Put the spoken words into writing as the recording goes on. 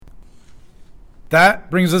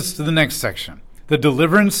That brings us to the next section, the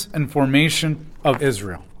deliverance and formation of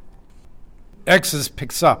Israel. Exodus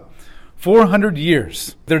picks up. 400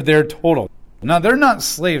 years, they're there total. Now, they're not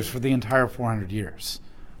slaves for the entire 400 years.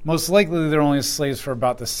 Most likely, they're only slaves for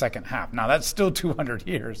about the second half. Now, that's still 200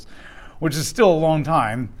 years, which is still a long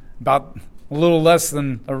time, about a little less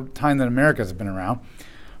than the time that America's been around.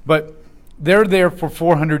 But they're there for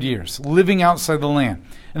 400 years, living outside the land.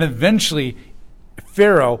 And eventually,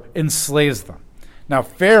 Pharaoh enslaves them. Now,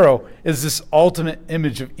 Pharaoh is this ultimate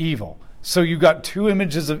image of evil. So you've got two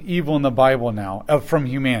images of evil in the Bible now from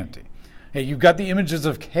humanity. Hey, you've got the images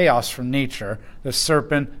of chaos from nature, the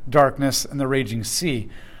serpent, darkness, and the raging sea.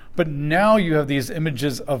 But now you have these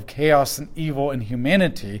images of chaos and evil in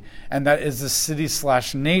humanity, and that is the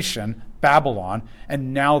city/nation, Babylon,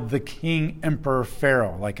 and now the king, emperor,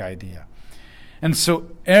 Pharaoh-like idea. And so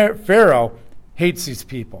Pharaoh hates these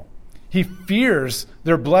people. He fears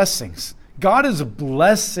their blessings. God is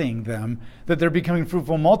blessing them that they're becoming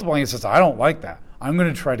fruitful and multiplying. He says, I don't like that. I'm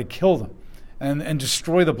going to try to kill them and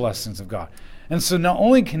destroy the blessings of God. And so not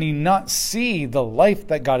only can he not see the life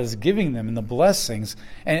that God is giving them and the blessings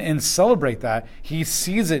and celebrate that, he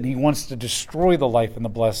sees it and he wants to destroy the life and the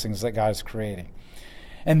blessings that God is creating.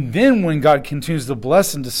 And then when God continues to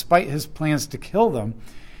bless them, despite his plans to kill them,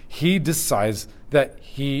 he decides that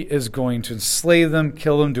he is going to enslave them,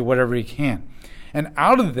 kill them, do whatever he can. And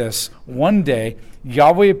out of this, one day,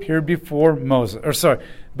 Yahweh appeared before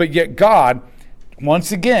but yet God,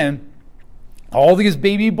 once again, all these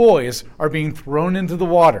baby boys are being thrown into the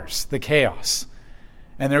waters, the chaos.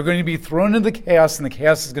 And they're going to be thrown into the chaos, and the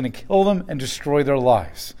chaos is going to kill them and destroy their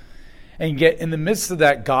lives. And yet, in the midst of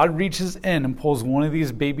that, God reaches in and pulls one of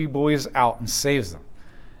these baby boys out and saves them.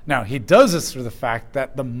 Now, he does this through the fact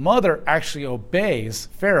that the mother actually obeys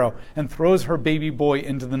Pharaoh and throws her baby boy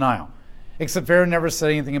into the Nile. Except Pharaoh never said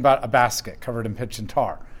anything about a basket covered in pitch and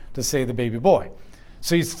tar to save the baby boy.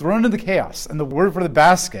 So he's thrown into the chaos. And the word for the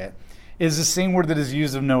basket is the same word that is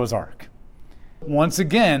used of Noah's Ark. Once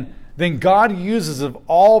again, then God uses of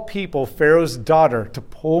all people Pharaoh's daughter to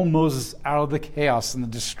pull Moses out of the chaos and the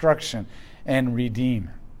destruction and redeem.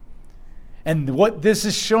 And what this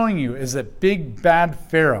is showing you is that big bad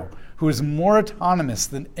Pharaoh, who is more autonomous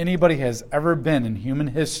than anybody has ever been in human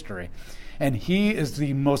history, and he is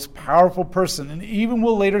the most powerful person, and even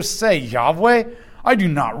will later say, Yahweh, I do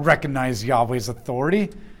not recognize Yahweh's authority.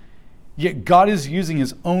 Yet God is using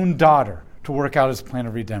his own daughter to work out his plan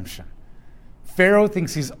of redemption. Pharaoh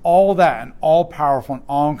thinks he's all that and all powerful and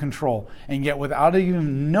all in control, and yet without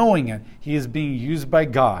even knowing it, he is being used by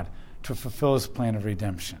God to fulfill his plan of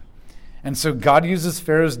redemption. And so God uses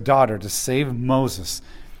Pharaoh's daughter to save Moses.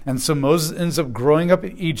 And so Moses ends up growing up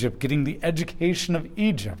in Egypt, getting the education of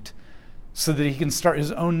Egypt, so that he can start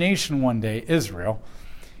his own nation one day, Israel,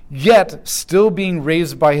 yet still being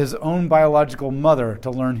raised by his own biological mother to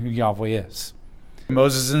learn who Yahweh is.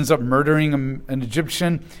 Moses ends up murdering an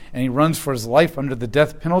Egyptian, and he runs for his life under the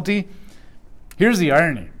death penalty. Here's the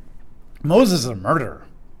irony. Moses is a murderer,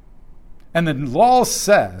 and the law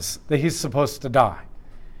says that he's supposed to die.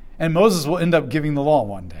 And Moses will end up giving the law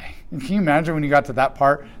one day. And can you imagine when you got to that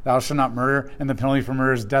part, thou shalt not murder, and the penalty for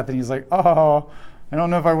murder is death, and he's like, oh, I don't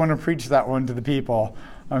know if I want to preach that one to the people.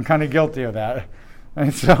 I'm kind of guilty of that.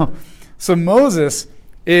 And so Moses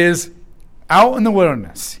is out in the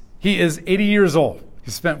wilderness. He is 80 years old.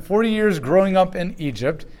 He spent 40 years growing up in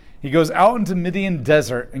Egypt. He goes out into Midian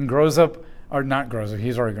desert and grows up, or not grows up,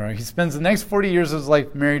 he's already grown. He spends the next 40 years of his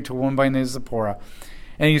life married to a woman by the name of Zipporah.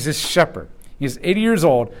 And he's a shepherd. He's 80 years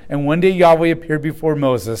old, and one day Yahweh appeared before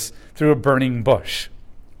Moses through a burning bush.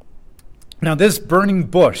 Now this burning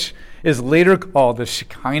bush is later called the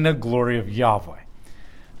Shekinah glory of Yahweh.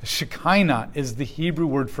 The Shekinah is the Hebrew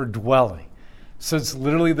word for dwelling. So it's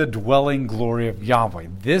literally the dwelling glory of Yahweh.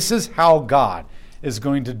 This is how God is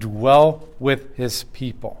going to dwell with his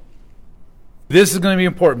people. This is going to be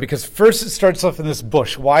important because first it starts off in this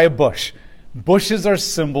bush. Why a bush? Bushes are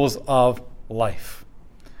symbols of life.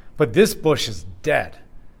 But this bush is dead.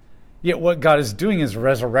 Yet what God is doing is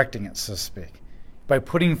resurrecting it, so to speak. By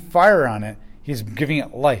putting fire on it, he's giving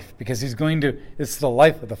it life because it's the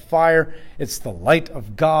life of the fire, it's the light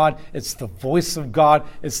of God, it's the voice of God,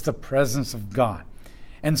 it's the presence of God.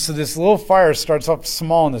 And so this little fire starts off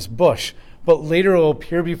small in this bush, but later it will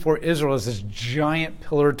appear before Israel as this giant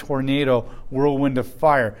pillar tornado whirlwind of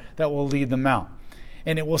fire that will lead them out.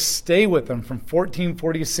 And it will stay with them from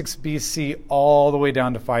 1446 BC all the way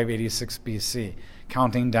down to 586 BC,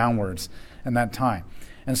 counting downwards in that time.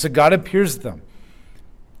 And so God appears to them.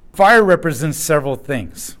 Fire represents several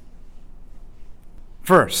things.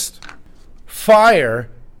 First, fire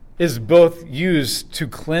is both used to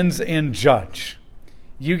cleanse and judge.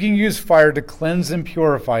 You can use fire to cleanse and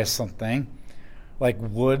purify something, like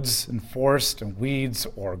woods and forest and weeds,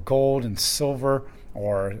 or gold and silver,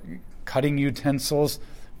 or cutting utensils.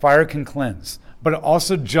 Fire can cleanse, but it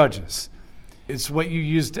also judges. It's what you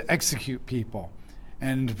use to execute people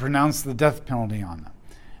and to pronounce the death penalty on them.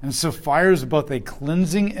 And so fire is both a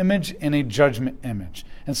cleansing image and a judgment image.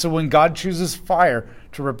 And so when God chooses fire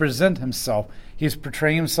to represent himself, he's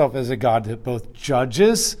portraying himself as a God that both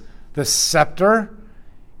judges the scepter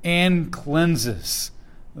and cleanses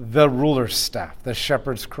the ruler's staff, the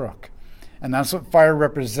shepherd's crook. And that's what fire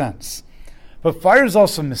represents. But fire is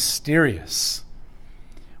also mysterious.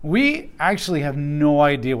 We actually have no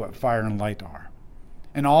idea what fire and light are.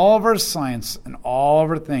 In all of our science and all of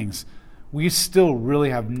our things, we still really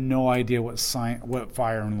have no idea what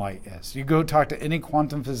fire and light is. You go talk to any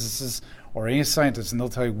quantum physicist or any scientist, and they'll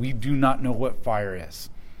tell you, we do not know what fire is.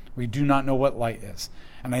 We do not know what light is.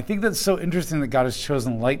 And I think that's so interesting that God has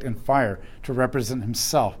chosen light and fire to represent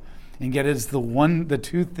himself. And yet it's the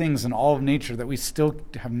two things in all of nature that we still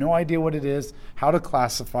have no idea what it is, how to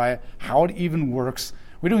classify it, how it even works.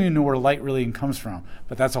 We don't even know where light really comes from,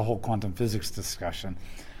 but that's a whole quantum physics discussion.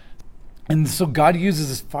 And so God uses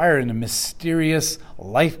this fire in a mysterious,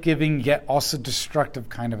 life-giving, yet also destructive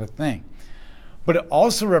kind of a thing. But it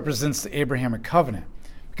also represents the Abrahamic covenant.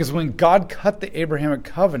 Because when God cut the Abrahamic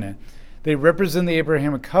covenant, they represent the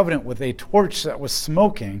Abrahamic covenant with a torch that was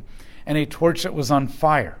smoking and a torch that was on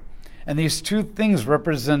fire. And these two things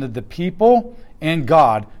represented the people and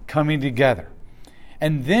God coming together.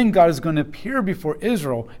 And then God is going to appear before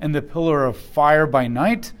Israel in the pillar of fire by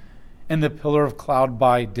night and the pillar of cloud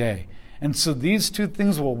by day. And so these two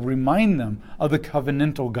things will remind them of the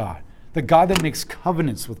covenantal God, the God that makes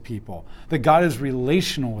covenants with people. The God is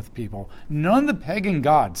relational with people. None of the pagan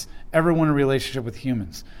gods ever want a relationship with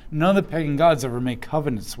humans. None of the pagan gods ever make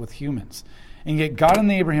covenants with humans. And yet God in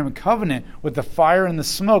the Abrahamic covenant with the fire and the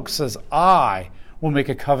smoke says, I will make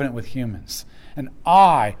a covenant with humans, and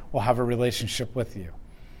I will have a relationship with you.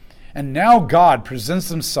 And now God presents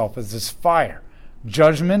himself as this fire,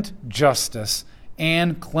 judgment, justice,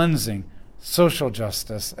 and cleansing, social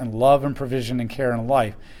justice, and love and provision and care and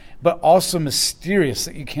life, but also mysterious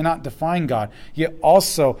that you cannot define God, yet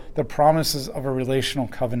also the promises of a relational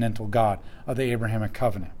covenantal God of the Abrahamic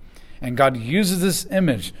covenant. And God uses this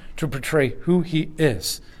image to portray who he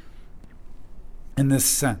is in this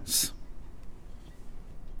sense.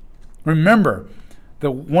 Remember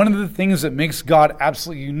that one of the things that makes God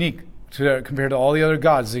absolutely unique compared to all the other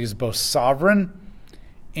gods is he's both sovereign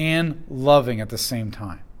and loving at the same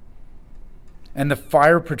time. And the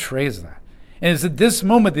fire portrays that. And it's at this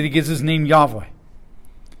moment that he gives his name Yahweh.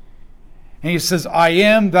 And he says, I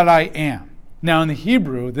am that I am. Now in the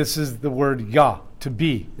Hebrew, this is the word Yah, to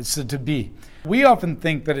be. It's the to be. We often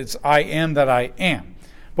think that it's I am that I am.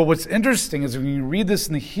 But what's interesting is when you read this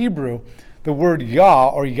in the Hebrew, the word Yah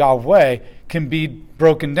or Yahweh can be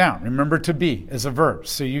broken down. Remember, to be is a verb.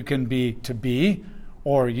 So you can be to be,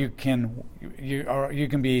 or you can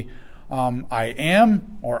be I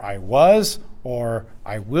am, or I was, or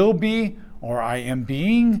I will be, or I am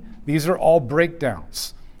being. These are all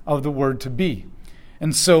breakdowns of the word to be.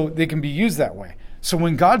 And so they can be used that way. So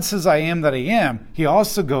when God says, I am that I am, he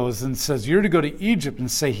also goes and says, you're to go to Egypt and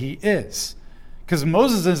say he is. Because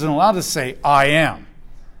Moses isn't allowed to say, I am.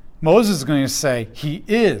 Moses is going to say, he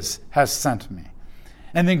has sent me.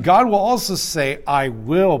 And then God will also say, I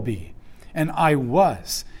will be, and I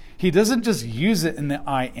was. He doesn't just use it in the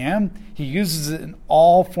I am, he uses it in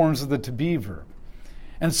all forms of the to be verb.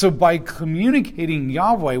 And so by communicating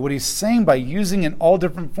Yahweh, what he's saying by using in all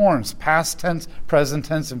different forms, past tense, present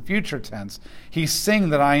tense, and future tense, he's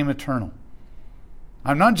saying that I am eternal.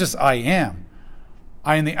 I'm not just I am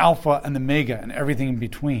the Alpha and the Omega and everything in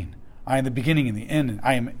between. I am the beginning and the end,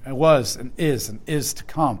 and I was and is to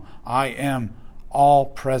come. I am all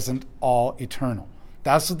present, all eternal.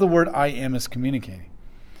 That's what the word I am is communicating.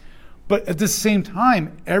 But at the same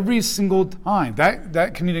time, every single time,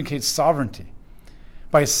 that communicates sovereignty.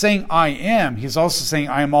 By saying I am, he's also saying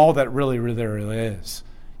I am all that really is.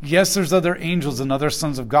 Yes, there's other angels and other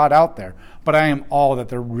sons of God out there, but I am all that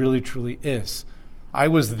there really truly is. I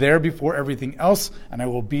was there before everything else, and I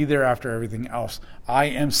will be there after everything else. I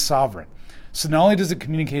am sovereign. So not only does it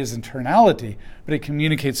communicate his eternality, but it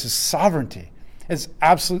communicates his sovereignty, his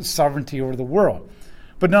absolute sovereignty over the world.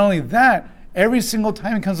 But not only that, every single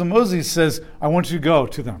time he comes to Moses, he says, I want you to go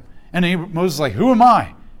to them. And Moses is like, who am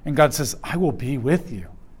I? And God says, I will be with you.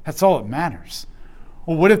 That's all that matters.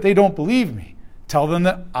 Well, what if they don't believe me? Tell them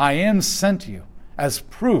that I am sent you as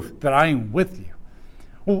proof that I am with you.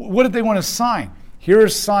 Well, what if they want to sign? Here are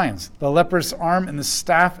signs, the leper's arm and the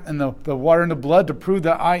staff and the water and the blood to prove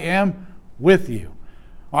that I am with you.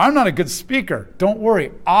 Well, I'm not a good speaker. Don't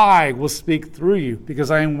worry. I will speak through you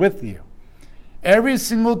because I am with you. Every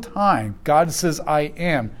single time God says I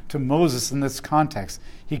am to Moses in this context,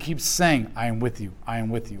 he keeps saying, I am with you, I am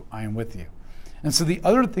with you, I am with you. And so the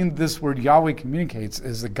other thing that this word Yahweh communicates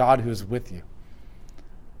is the God who is with you.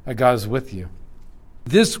 That God is with you.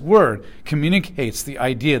 This word communicates the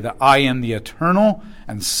idea that I am the eternal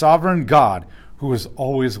and sovereign God who is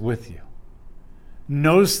always with you.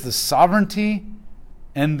 Notice the sovereignty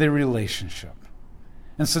and the relationship.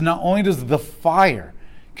 And so not only does the fire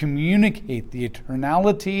communicate the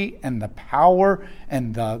eternality and the power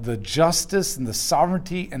and the justice and the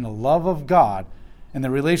sovereignty and the love of God and the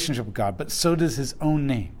relationship of God, but so does his own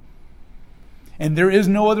name. And there is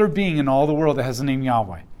no other being in all the world that has the name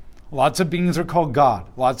Yahweh. Lots of beings are called God.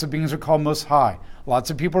 Lots of beings are called Most High. Lots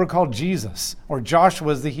of people are called Jesus, or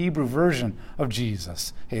Joshua is the Hebrew version of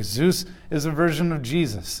Jesus. Jesus is a version of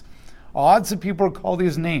Jesus. Lots of people are called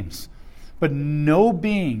these names. But no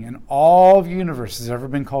being in all of the universe has ever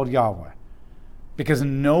been called Yahweh. Because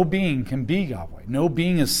no being can be Yahweh. No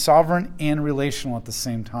being is sovereign and relational at the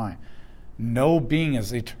same time. No being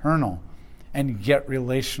is eternal and yet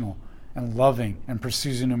relational and loving and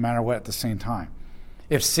pursues you no matter what at the same time.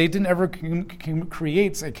 If Satan ever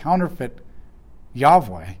creates a counterfeit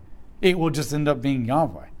Yahweh, it will just end up being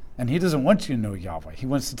Yahweh. And he doesn't want you to know Yahweh. He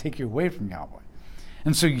wants to take you away from Yahweh.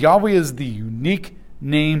 And so Yahweh is the unique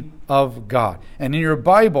name of God. And in your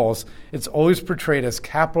Bibles, it's always portrayed as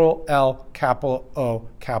capital L, capital O,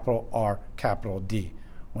 capital R, capital D.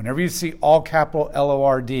 Whenever you see all capital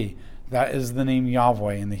L-O-R-D, that is the name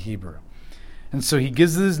Yahweh in the Hebrew. And so he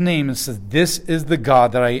gives his name and says, this is the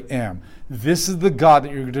God that I am. This is the God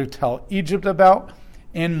that you're going to tell Egypt about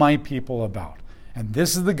and my people about. And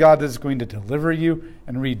this is the God that is going to deliver you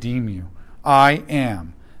and redeem you. I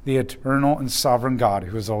am the eternal and sovereign God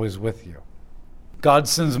who is always with you. God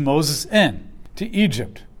sends Moses in to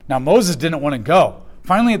Egypt. Now, Moses didn't want to go.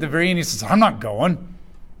 Finally, at the very end, he says, I'm not going.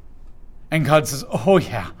 And God says, oh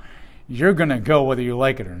yeah, you're going to go whether you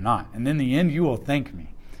like it or not. And in the end, you will thank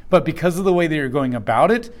me. But because of the way that you're going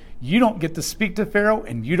about it, you don't get to speak to Pharaoh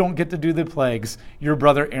and you don't get to do the plagues. Your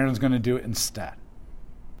brother Aaron's going to do it instead.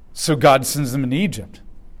 So God sends them into Egypt.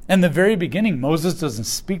 In the very beginning, Moses doesn't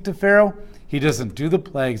speak to Pharaoh. He doesn't do the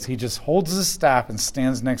plagues. He just holds his staff and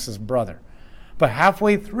stands next to his brother. But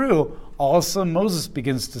halfway through, all of a sudden Moses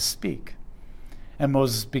begins to speak. And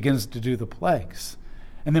Moses begins to do the plagues.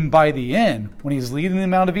 And then by the end, when he's leading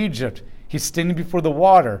them out of Egypt, he's standing before the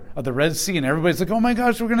water of the Red Sea, and everybody's like, oh my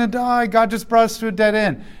gosh, we're going to die. God just brought us to a dead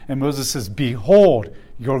end. And Moses says, behold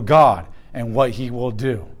your God and what he will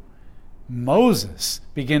do. Moses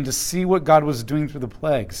began to see what God was doing through the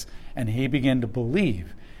plagues, and he began to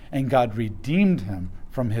believe, and God redeemed him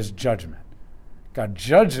from his judgment. God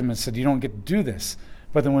judged him and said, you don't get to do this.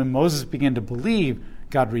 But then when Moses began to believe,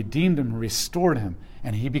 God redeemed him and restored him,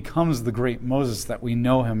 and he becomes the great Moses that we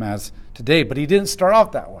know him as today. But he didn't start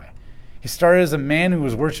off that way. He started as a man who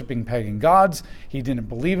was worshiping pagan gods. He didn't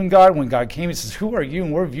believe in God. When God came, he says, who are you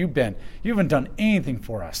and where have you been? You haven't done anything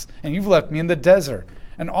for us, and you've left me in the desert.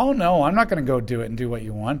 And oh no, I'm not going to go do it and do what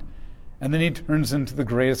you want. And then he turns into the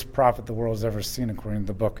greatest prophet the world has ever seen, according to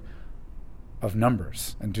the book of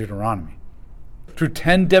Numbers and Deuteronomy. Through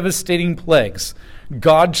 10 devastating plagues,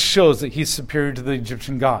 God shows that he's superior to the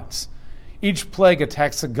Egyptian gods. Each plague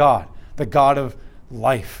attacks a god, the god of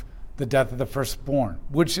life, the death of the firstborn,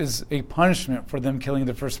 which is a punishment for them killing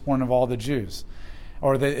the firstborn of all the Jews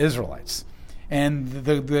or the Israelites. And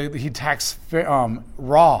he attacks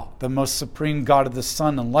Ra, the most supreme god of the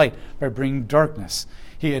sun and light, by bringing darkness.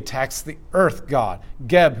 He attacks the earth god,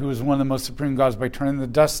 Geb, who is one of the most supreme gods, by turning the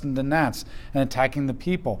dust into gnats and attacking the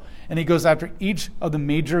people. And he goes after each of the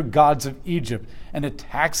major gods of Egypt and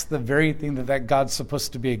attacks the very thing that god's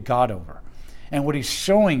supposed to be a god over. And what he's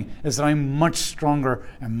showing is that I'm much stronger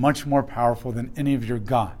and much more powerful than any of your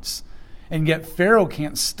gods. And yet Pharaoh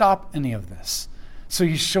can't stop any of this. So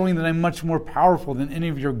he's showing that I'm much more powerful than any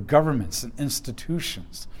of your governments and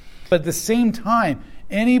institutions. But at the same time,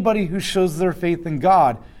 anybody who shows their faith in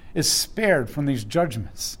God is spared from these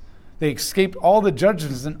judgments. They escaped all the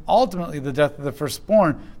judgments and ultimately the death of the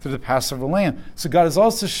firstborn through the Passover lamb. So God is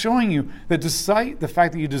also showing you that despite the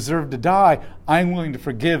fact that you deserve to die, I'm willing to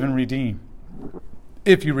forgive and redeem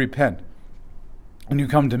if you repent and you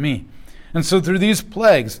come to me. And so through these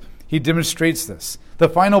plagues, he demonstrates this. The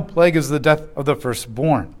final plague is the death of the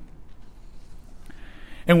firstborn.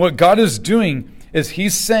 And what God is doing is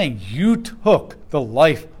he's saying, you took the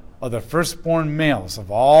life of the firstborn males of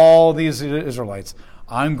all these Israelites.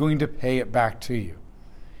 I'm going to pay it back to you.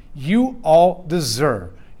 You all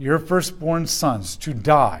deserve your firstborn sons to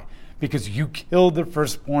die because you killed the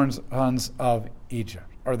firstborn sons of Egypt,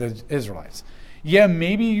 or the Israelites. Yeah,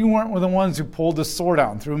 maybe you weren't the ones who pulled the sword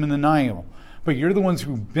out and threw them in the Nile, but you're the ones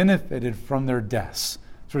who benefited from their deaths,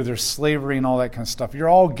 through their slavery and all that kind of stuff. You're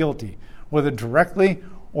all guilty, whether directly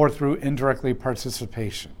or through indirectly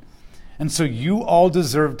participation. And so you all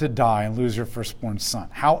deserve to die and lose your firstborn son.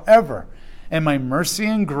 However, in my mercy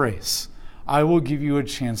and grace, I will give you a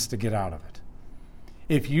chance to get out of it.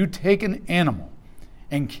 If you take an animal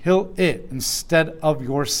and kill it instead of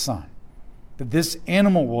your son, that this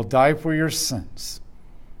animal will die for your sins,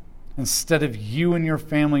 instead of you and your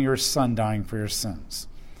family, your son, dying for your sins.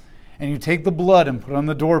 And you take the blood and put it on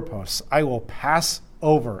the doorposts, I will pass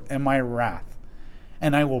over in my wrath,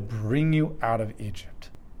 and I will bring you out of Egypt.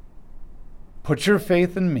 Put your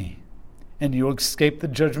faith in me, and you'll escape the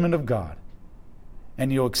judgment of God,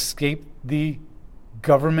 and you'll escape the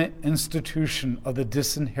government institution of the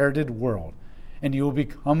disinherited world, and you will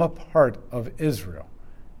become a part of Israel,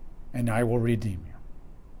 and I will redeem you.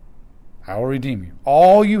 I will redeem you.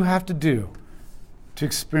 All you have to do to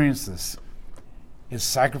experience this is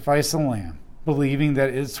sacrifice a lamb, believing that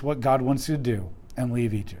it's what God wants you to do, and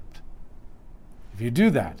leave Egypt. If you do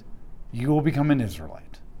that, you will become an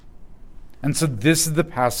Israelite. And so this is the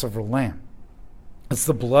Passover lamb. It's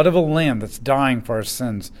the blood of a lamb that's dying for our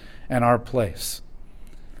sins and our place.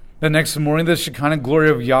 The next morning, the Shekinah glory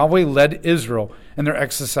of Yahweh led Israel in their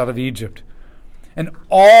exodus out of Egypt. And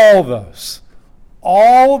all those,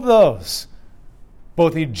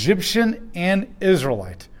 both Egyptian and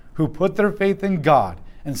Israelite, who put their faith in God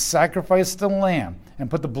and sacrificed the lamb and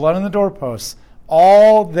put the blood on the doorposts,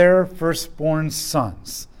 all their firstborn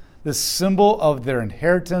sons, the symbol of their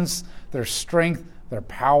inheritance, their strength, their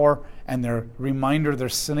power, and their reminder of their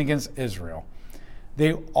sin against Israel,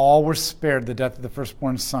 they all were spared the death of the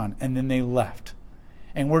firstborn son, and then they left.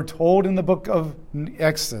 And we're told in the book of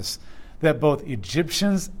Exodus that both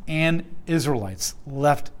Egyptians and Israelites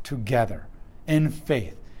left together in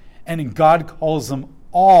faith. And God calls them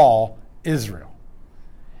all Israel.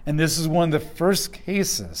 And this is one of the first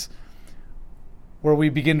cases where we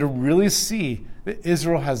begin to really see that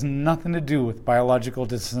Israel has nothing to do with biological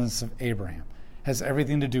descendants of Abraham. It has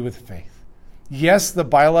everything to do with faith. Yes, the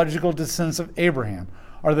biological descendants of Abraham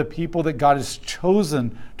are the people that God has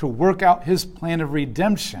chosen to work out his plan of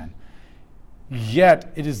redemption.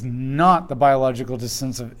 Yet, it is not the biological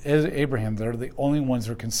descendants of Abraham that are the only ones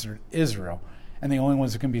who are considered Israel and the only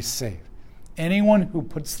ones who can be saved. Anyone who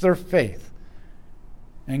puts their faith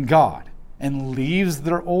in God and leaves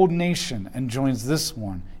their old nation and joins this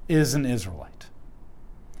one is an Israelite.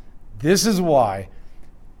 This is why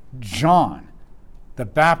John the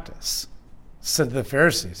Baptist said to the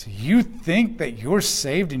Pharisees, you think that you're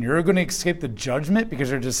saved and you're going to escape the judgment because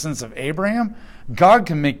you're descendants of Abraham? God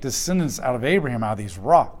can make descendants out of Abraham out of these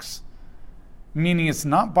rocks. Meaning it's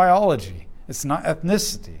not biology, it's not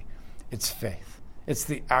ethnicity, it's faith. It's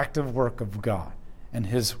the active work of God and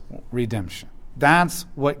his redemption. That's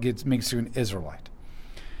what makes you an Israelite.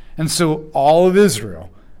 And so all of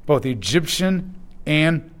Israel, both Egyptian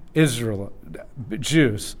and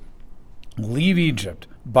Jews, leave Egypt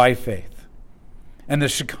by faith. And the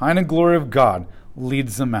Shekinah glory of God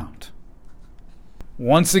leads them out.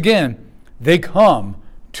 Once again, they come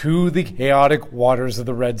to the chaotic waters of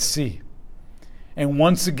the Red Sea. And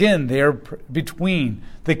once again, they are between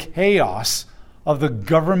the chaos of the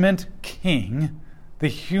government king, the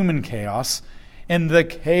human chaos, and the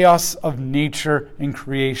chaos of nature and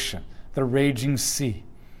creation, the raging sea.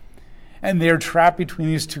 And they are trapped between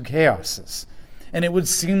these two chaoses. And it would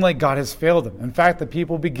seem like God has failed them. In fact, the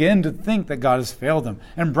people begin to think that God has failed them.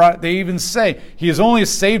 And they even say, he has only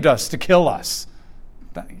saved us to kill us.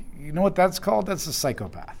 You know what that's called? That's a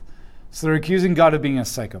psychopath. So they're accusing God of being a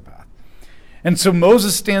psychopath. And so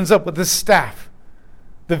Moses stands up with this staff,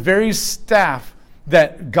 the very staff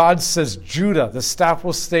that God says, Judah, the staff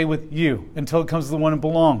will stay with you until it comes to the one it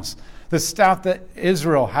belongs. The staff that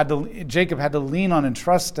Jacob had to lean on and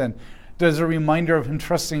trust in, as a reminder of him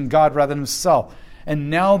trusting God rather than himself.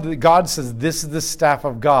 And now God says, this is the staff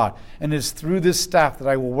of God, and it is through this staff that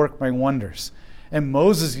I will work my wonders. And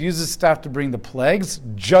Moses uses staff to bring the plagues,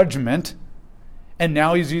 judgment, and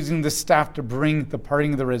now he's using the staff to bring the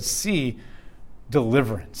parting of the Red Sea,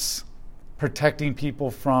 deliverance, protecting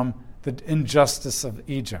people from the injustice of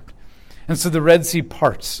Egypt. And so the Red Sea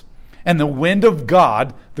parts, and the wind of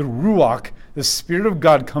God, the Ruach, the Spirit of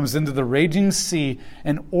God, comes into the raging sea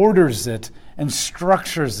and orders it and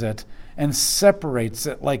structures it and separates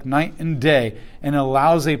it like night and day and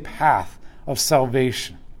allows a path of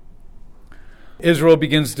salvation. Israel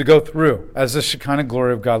begins to go through as the Shekinah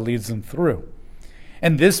glory of God leads them through.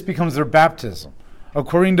 And this becomes their baptism.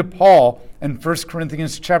 According to Paul in 1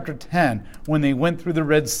 Corinthians chapter 10, when they went through the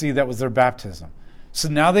Red Sea, that was their baptism. So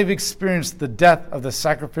now they've experienced the death of the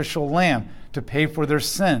sacrificial lamb to pay for their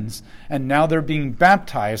sins, and now they're being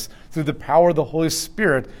baptized through the power of the Holy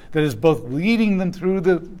Spirit that is both leading them through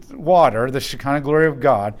the water, the Shekinah glory of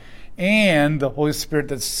God, and the Holy Spirit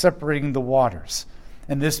that's separating the waters.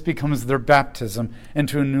 And this becomes their baptism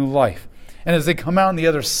into a new life. And as they come out on the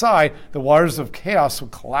other side, the waters of chaos will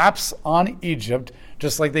collapse on Egypt,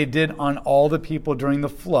 just like they did on all the people during the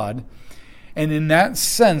flood. And in that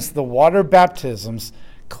sense, the water baptisms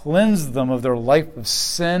cleanse them of their life of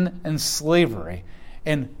sin and slavery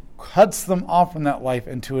and cuts them off from that life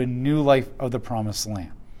into a new life of the promised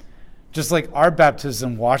land. Just like our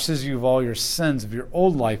baptism washes you of all your sins of your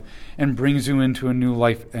old life and brings you into a new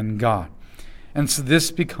life in God. And so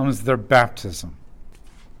this becomes their baptism.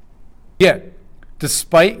 Yet,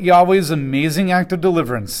 despite Yahweh's amazing act of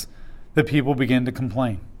deliverance, the people begin to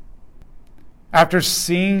complain. After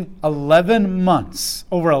seeing 11 months,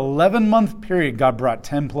 over an 11-month period, God brought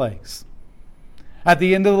 10 plagues. At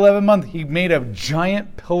the end of the 11th month, he made a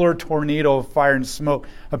giant pillar tornado of fire and smoke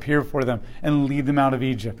appear for them and lead them out of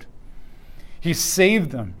Egypt. He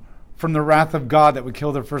saved them from the wrath of God that would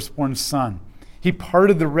kill their firstborn son. He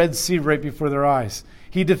parted the Red Sea right before their eyes.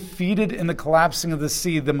 He defeated in the collapsing of the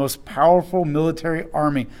sea the most powerful military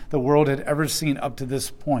army the world had ever seen up to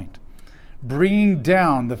this point, bringing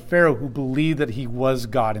down the Pharaoh who believed that he was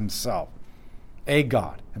God himself, a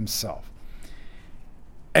God himself.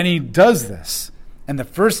 And he does this, and the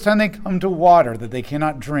first time they come to water that they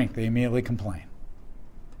cannot drink, they immediately complain.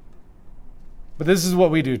 But this is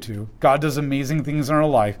what we do too. God does amazing things in our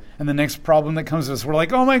life, and the next problem that comes to us, we're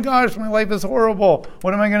like, oh my gosh, my life is horrible.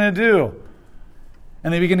 What am I going to do?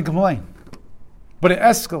 And they begin to complain. But it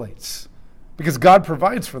escalates because God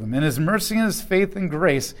provides for them. In his mercy and his faith and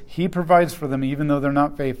grace, he provides for them even though they're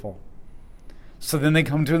not faithful. So then they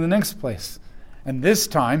come to the next place. And this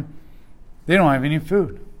time, they don't have any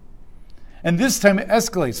food. And this time it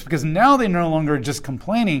escalates because now they no longer are just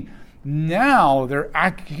complaining. Now they're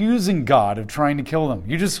accusing God of trying to kill them.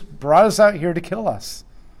 You just brought us out here to kill us.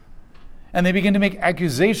 And they begin to make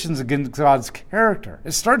accusations against God's character.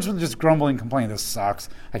 It starts with just grumbling, complaining. This sucks.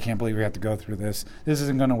 I can't believe we have to go through this. This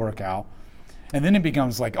isn't going to work out. And then it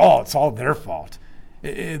becomes like, oh, it's all their fault.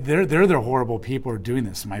 They're the horrible people who are doing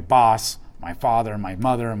this. My boss, my father, my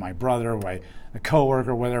mother, my brother, my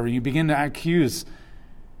coworker, whatever. You begin to accuse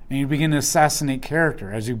and you begin to assassinate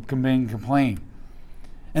character as you complain.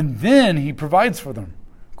 And then he provides for them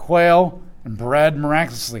quail and bread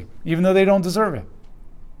miraculously, even though they don't deserve it.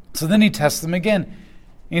 So then he tests them again. And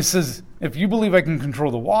he says, if you believe I can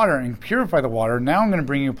control the water and purify the water, now I'm going to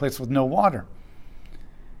bring you a place with no water.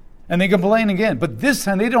 And they complain again. But this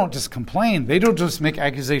time they don't just complain. They don't just make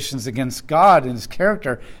accusations against God and his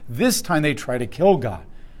character. This time they try to kill God.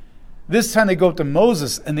 This time they go up to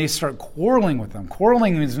Moses and they start quarreling with him.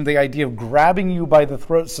 Quarreling means the idea of grabbing you by the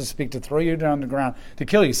throat, so to speak, to throw you down on the ground, to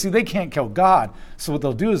kill you. See, they can't kill God. So what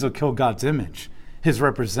they'll do is they'll kill God's image, his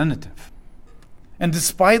representative. And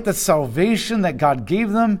despite the salvation that God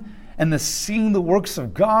gave them and the seeing the works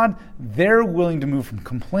of God, they're willing to move from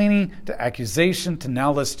complaining to accusation to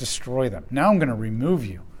now let's destroy them. Now I'm going to remove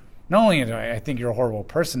you. Not only do I think you're a horrible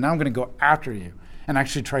person, now I'm going to go after you and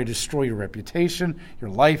actually try to destroy your reputation,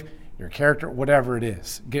 your life, your character, whatever it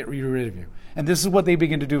is. Get rid of you. And this is what they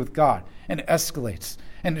begin to do with God. And it escalates.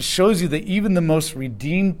 And it shows you that even the most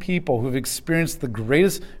redeemed people who've experienced the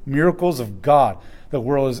greatest miracles of God the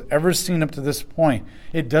world has ever seen up to this point,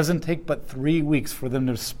 it doesn't take but 3 weeks for them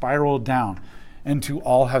to spiral down and to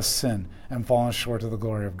all have sinned and fallen short of the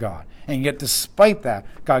glory of God. And yet despite that,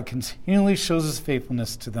 God continually shows his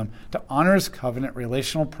faithfulness to them to honor his covenant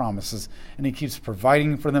relational promises, and he keeps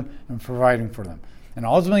providing for them and providing for them. And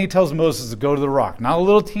ultimately he tells Moses to go to the rock, not a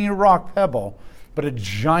little teeny rock pebble, but a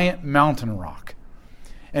giant mountain rock.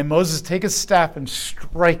 And Moses take his staff and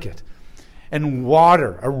strike it. And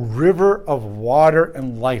water, a river of water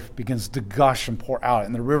and life begins to gush and pour out.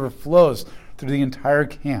 And the river flows through the entire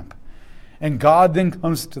camp. And God then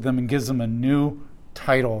comes to them and gives them a new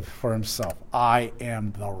title for himself. I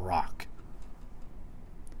am the rock.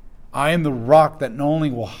 I am the rock that not only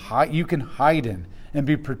you can hide in and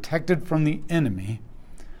be protected from the enemy,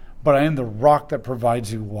 but I am the rock that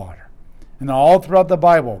provides you water. And all throughout the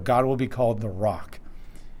Bible, God will be called the rock.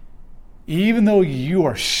 Even though you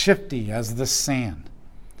are shifty as the sand,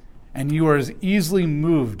 and you are as easily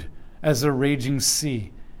moved as a raging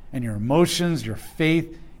sea, and your emotions, your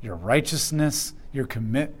faith, your righteousness, your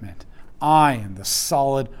commitment, I am the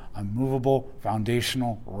solid, unmovable,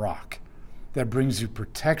 foundational rock that brings you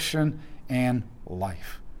protection and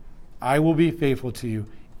life. I will be faithful to you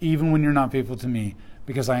even when you're not faithful to me,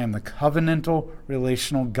 because I am the covenantal,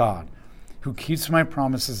 relational God who keeps my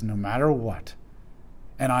promises no matter what.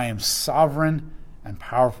 And I am sovereign and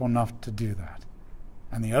powerful enough to do that.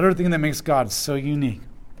 And the other thing that makes God so unique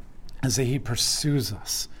is that he pursues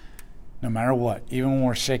us no matter what, even when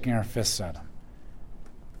we're shaking our fists at him.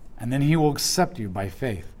 And then he will accept you by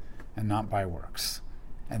faith and not by works.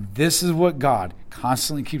 And this is what God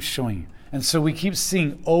constantly keeps showing you. And so we keep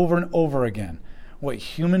seeing over and over again what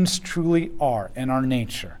humans truly are in our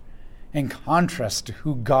nature, in contrast to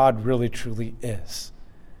who God really truly is.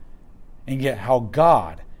 And yet how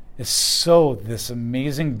God is so this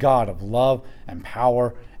amazing God of love and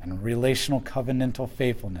power and relational covenantal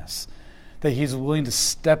faithfulness that he's willing to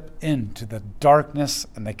step into the darkness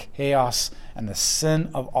and the chaos and the sin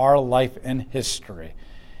of our life and history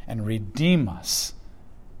and redeem us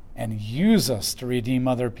and use us to redeem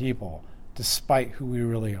other people despite who we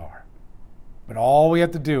really are. But all we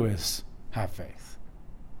have to do is have faith.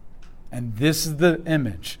 And this is the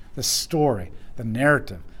image, the story, the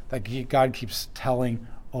narrative that God keeps telling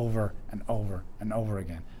over and over and over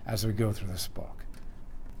again as we go through this book.